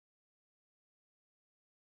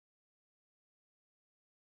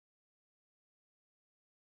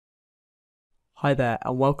Hi there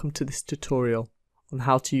and welcome to this tutorial on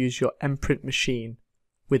how to use your MPrint machine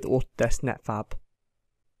with Autodesk Netfabb.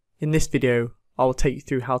 In this video I will take you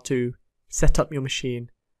through how to set up your machine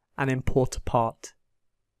and import a part.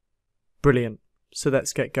 Brilliant, so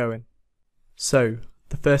let's get going. So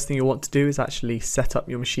the first thing you want to do is actually set up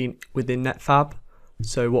your machine within Netfabb.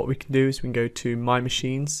 So what we can do is we can go to My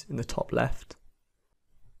Machines in the top left.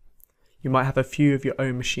 You might have a few of your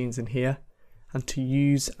own machines in here. And to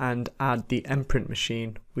use and add the MPrint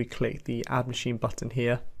machine, we click the Add Machine button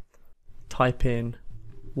here, type in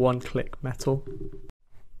OneClickMetal,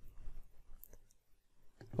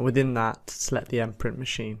 and within that select the MPrint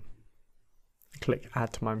machine, and click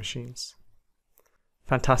Add to My Machines.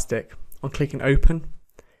 Fantastic. On clicking Open,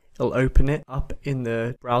 it'll open it up in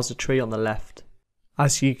the browser tree on the left.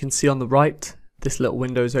 As you can see on the right, this little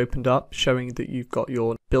window is opened up showing that you've got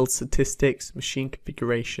your build statistics, machine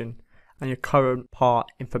configuration, and your current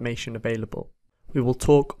part information available. We will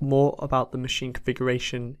talk more about the machine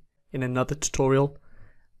configuration in another tutorial,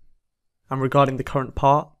 and regarding the current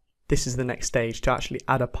part, this is the next stage to actually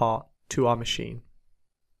add a part to our machine.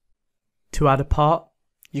 To add a part,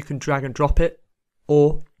 you can drag and drop it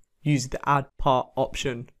or use the Add Part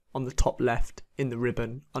option on the top left in the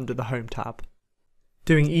ribbon under the Home tab.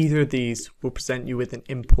 Doing either of these will present you with an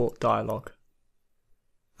import dialog.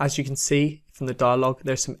 As you can see from the dialog,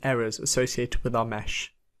 there's some errors associated with our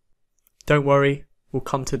mesh. Don't worry, we'll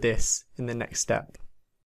come to this in the next step.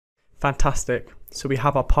 Fantastic, so we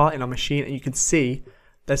have our part in our machine and you can see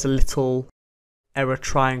there's a little error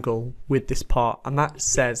triangle with this part, and that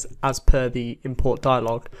says, as per the import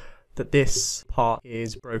dialog, that this part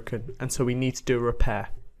is broken and so we need to do a repair.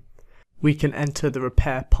 We can enter the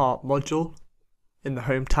repair part module in the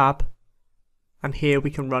Home tab, and here we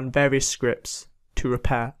can run various scripts to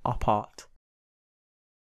repair our part.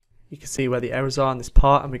 You can see where the errors are on this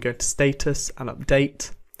part, and we go to status and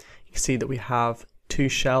update. You can see that we have two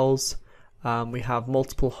shells, we have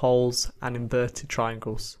multiple holes and inverted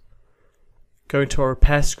triangles. Going to our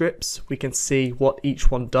repair scripts, we can see what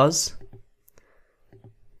each one does.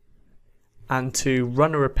 And to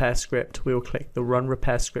run a repair script, we will click the Run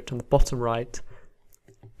Repair Script on the bottom right,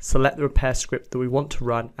 select the repair script that we want to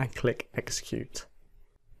run and click Execute.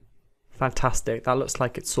 Fantastic, that looks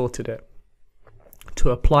like it sorted it.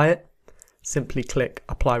 To apply it, simply click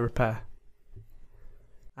Apply Repair.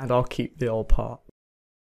 And I'll keep the old part.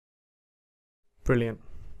 Brilliant.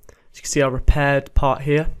 So you can see our repaired part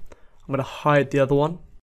here. I'm going to hide the other one.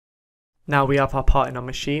 Now we have our part in our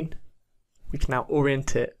machine. We can now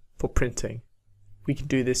orient it for printing. We can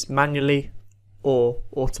do this manually or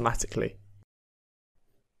automatically.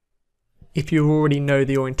 If you already know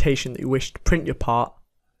the orientation that you wish to print your part,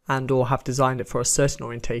 and or have designed it for a certain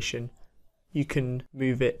orientation, you can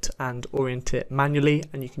move it and orient it manually,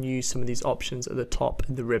 and you can use some of these options at the top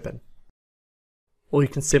in the ribbon. Or you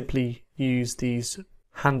can simply use these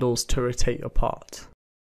handles to rotate your part.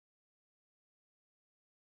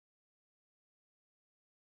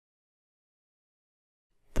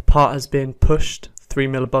 The part has been pushed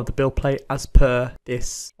 3mm above the build plate as per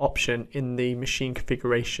this option in the machine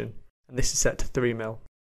configuration, and this is set to 3mm.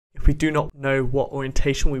 If we do not know what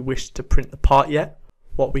orientation we wish to print the part yet,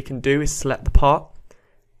 what we can do is select the part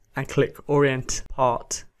and click Orient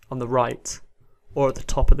Part on the right or at the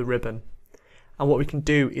top of the ribbon. And what we can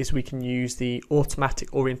do is we can use the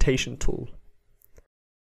automatic orientation tool.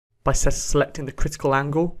 By selecting the critical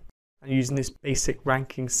angle and using this basic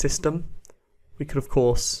ranking system, we could of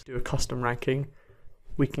course do a custom ranking.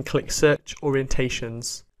 We can click Search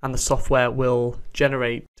Orientations and the software will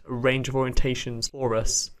generate a range of orientations for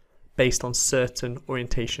us based on certain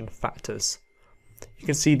orientation factors. You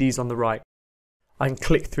can see these on the right. I can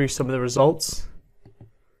click through some of the results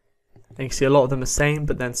and you can see a lot of them are the same,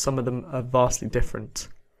 but then some of them are vastly different.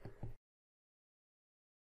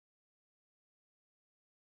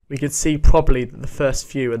 We can see probably that the first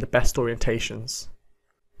few are the best orientations.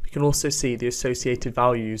 We can also see the associated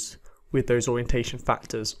values with those orientation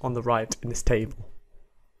factors on the right in this table.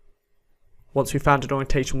 Once we've found an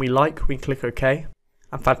orientation we like, we can click OK,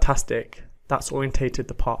 and fantastic, that's orientated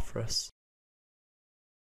the part for us.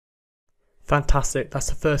 Fantastic, that's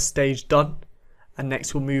the first stage done, and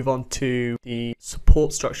next we'll move on to the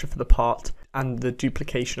support structure for the part and the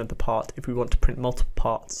duplication of the part if we want to print multiple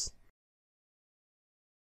parts.